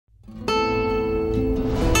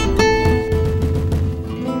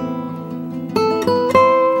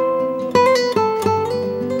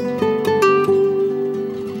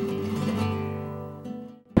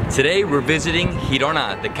Today we're visiting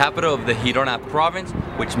Girona, the capital of the Girona province,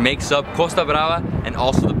 which makes up Costa Brava and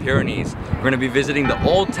also the Pyrenees. We're going to be visiting the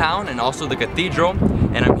old town and also the cathedral,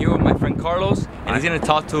 and I'm here with my friend Carlos, and he's going to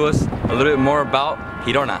talk to us a little bit more about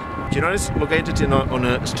Girona. Girona is located on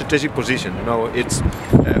a strategic position. You know, it's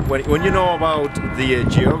when you know about the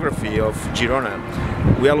geography of Girona,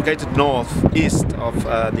 we are located northeast of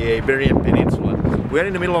the Iberian Peninsula. We are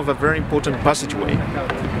in the middle of a very important passageway,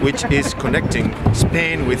 which is connecting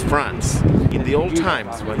Spain with France. In the old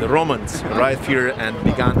times, when the Romans arrived here and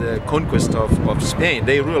began the conquest of Spain,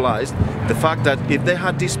 they realized the fact that if they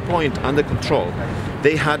had this point under control,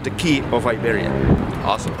 they had the key of Iberia.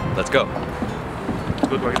 Awesome, let's go. It's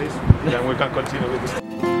good like this, then we can continue with this.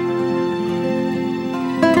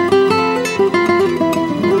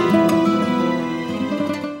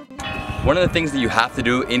 One of the things that you have to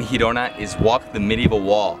do in Girona is walk the medieval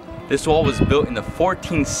wall. This wall was built in the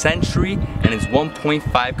 14th century and is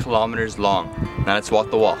 1.5 kilometers long. Now let's walk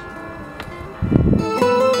the wall.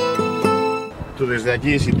 Tú desde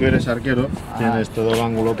aquí, si tú eres arquero, tienes todo el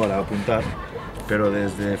ángulo para apuntar, pero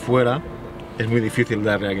desde fuera es muy difícil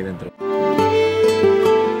darle aquí dentro.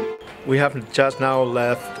 We have just now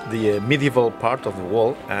left the medieval part of the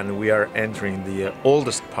wall and we are entering the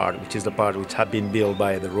oldest part, which is the part which had been built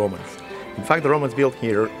by the Romans. In fact, the Romans built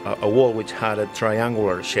here a wall which had a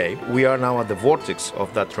triangular shape. We are now at the vortex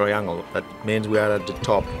of that triangle. That means we are at the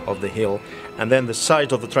top of the hill, and then the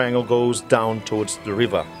side of the triangle goes down towards the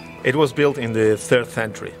river. It was built in the 3rd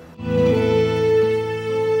century.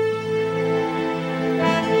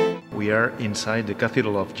 We are inside the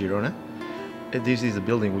Cathedral of Girona. This is a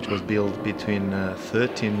building which was built between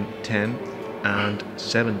 1310 and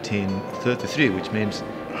 1733, which means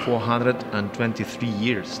 423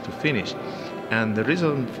 years to finish. And the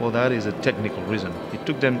reason for that is a technical reason. It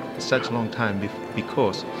took them such a long time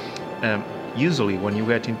because usually when you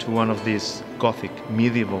get into one of these Gothic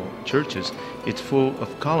medieval churches, it's full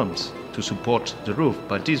of columns to support the roof,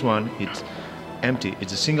 but this one, it's empty.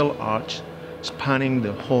 It's a single arch spanning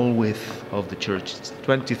the whole width of the church. It's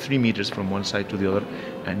 23 meters from one side to the other,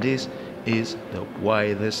 and this is the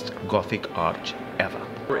widest Gothic arch ever.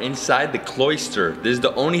 We're inside the cloister. This is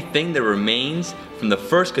the only thing that remains from the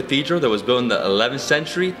first cathedral that was built in the 11th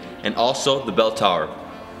century, and also the bell tower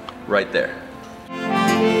right there.